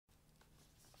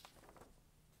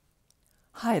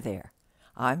Hi there,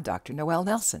 I'm Dr. Noel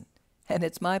Nelson, and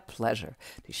it's my pleasure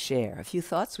to share a few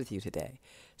thoughts with you today,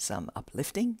 some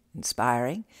uplifting,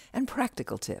 inspiring, and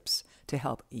practical tips to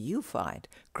help you find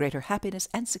greater happiness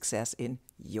and success in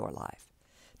your life.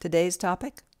 Today's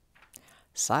topic: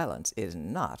 silence is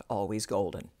not always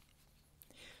golden.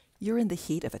 You're in the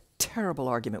heat of a terrible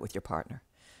argument with your partner.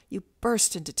 You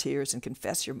burst into tears and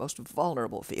confess your most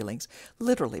vulnerable feelings,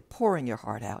 literally pouring your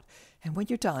heart out, and when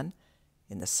you're done,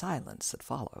 in the silence that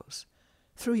follows,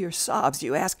 through your sobs,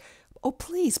 you ask, "Oh,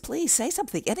 please, please, say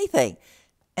something, anything."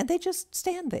 And they just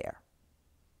stand there,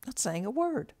 not saying a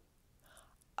word.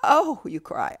 "Oh," you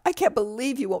cry, "I can't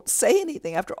believe you won't say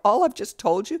anything after all I've just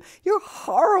told you. You're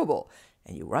horrible."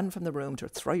 And you run from the room to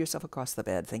throw yourself across the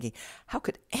bed, thinking, how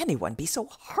could anyone be so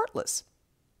heartless?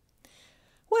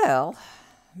 Well,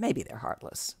 maybe they're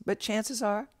heartless, but chances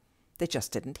are they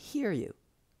just didn't hear you.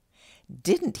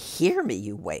 "Didn't hear me,"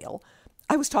 you wail.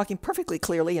 "I was talking perfectly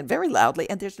clearly and very loudly,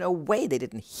 and there's no way they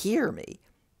didn't hear me."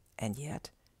 And yet,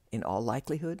 in all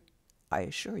likelihood, I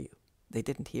assure you, they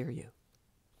didn't hear you.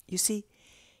 You see,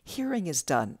 hearing is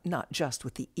done not just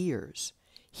with the ears.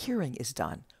 Hearing is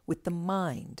done with the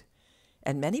mind.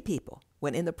 And many people,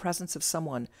 when in the presence of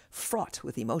someone fraught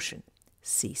with emotion,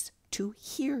 cease to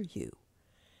hear you.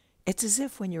 It's as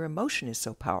if when your emotion is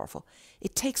so powerful,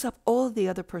 it takes up all the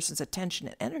other person's attention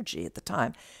and energy at the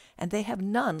time, and they have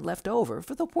none left over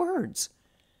for the words.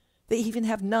 They even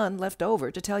have none left over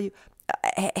to tell you,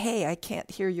 "Hey, I can't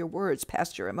hear your words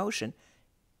past your emotion,"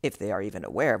 if they are even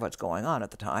aware of what's going on at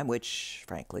the time, which,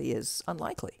 frankly, is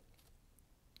unlikely.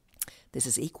 This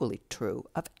is equally true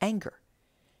of anger.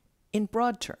 In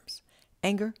broad terms,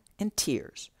 anger and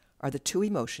tears are the two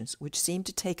emotions which seem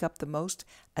to take up the most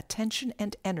attention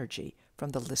and energy from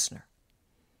the listener.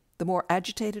 The more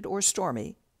agitated or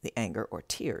stormy the anger or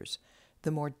tears,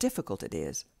 the more difficult it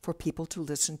is for people to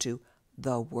listen to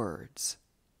the words.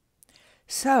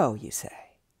 "So," you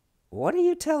say, "what are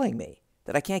you telling me?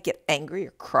 That I can't get angry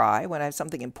or cry when I have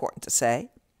something important to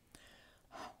say?"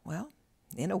 Well,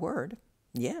 in a word,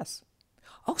 yes.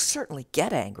 Oh, certainly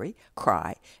get angry,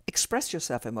 cry, express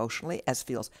yourself emotionally as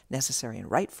feels necessary and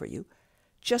right for you.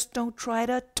 Just don't try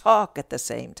to talk at the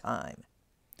same time.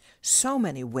 So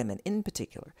many women in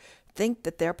particular think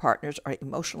that their partners are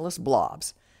emotionless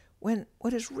blobs, when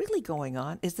what is really going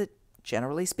on is that,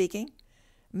 generally speaking,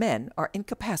 men are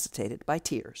incapacitated by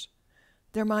tears.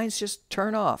 Their minds just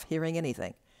turn off hearing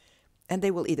anything, and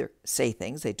they will either say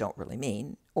things they don't really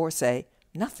mean or say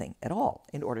nothing at all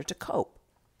in order to cope.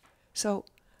 So,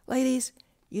 ladies,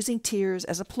 using tears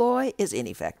as a ploy is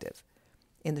ineffective.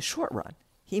 In the short run,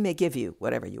 he may give you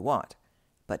whatever you want,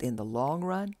 but in the long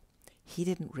run, he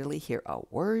didn't really hear a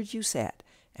word you said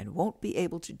and won't be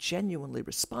able to genuinely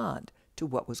respond to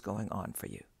what was going on for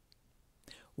you.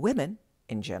 Women,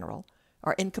 in general,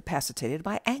 are incapacitated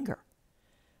by anger.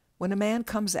 When a man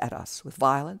comes at us with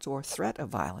violence or threat of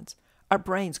violence, our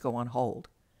brains go on hold.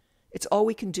 It's all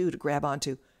we can do to grab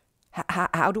onto,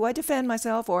 how do I defend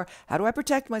myself, or how do I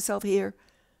protect myself here?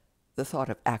 The thought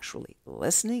of actually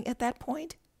listening at that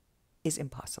point is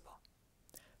impossible.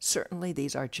 Certainly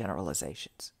these are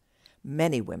generalizations.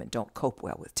 Many women don't cope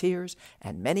well with tears,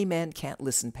 and many men can't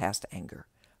listen past anger.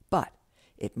 But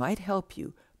it might help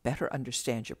you better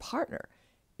understand your partner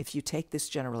if you take this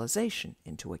generalization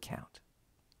into account.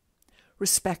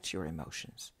 Respect your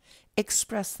emotions.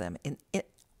 Express them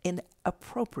in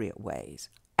appropriate ways,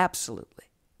 absolutely.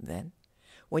 Then,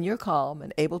 when you're calm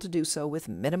and able to do so with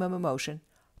minimum emotion,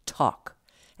 talk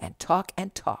and talk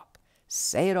and talk.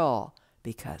 Say it all,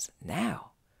 because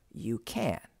now you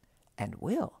can and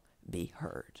will be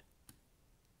heard.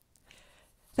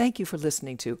 Thank you for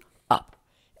listening to Up,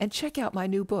 and check out my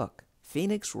new book,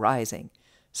 Phoenix Rising: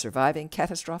 Surviving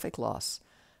Catastrophic Loss,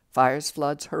 Fires,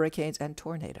 Floods, Hurricanes, and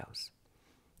Tornadoes.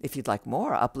 If you'd like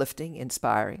more uplifting,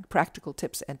 inspiring, practical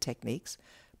tips and techniques,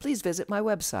 please visit my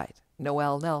website,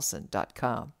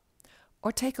 noelnelson.com,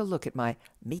 or take a look at my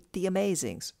Meet the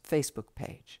Amazings Facebook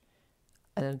page.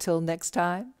 And until next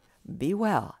time, be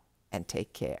well and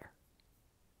take care.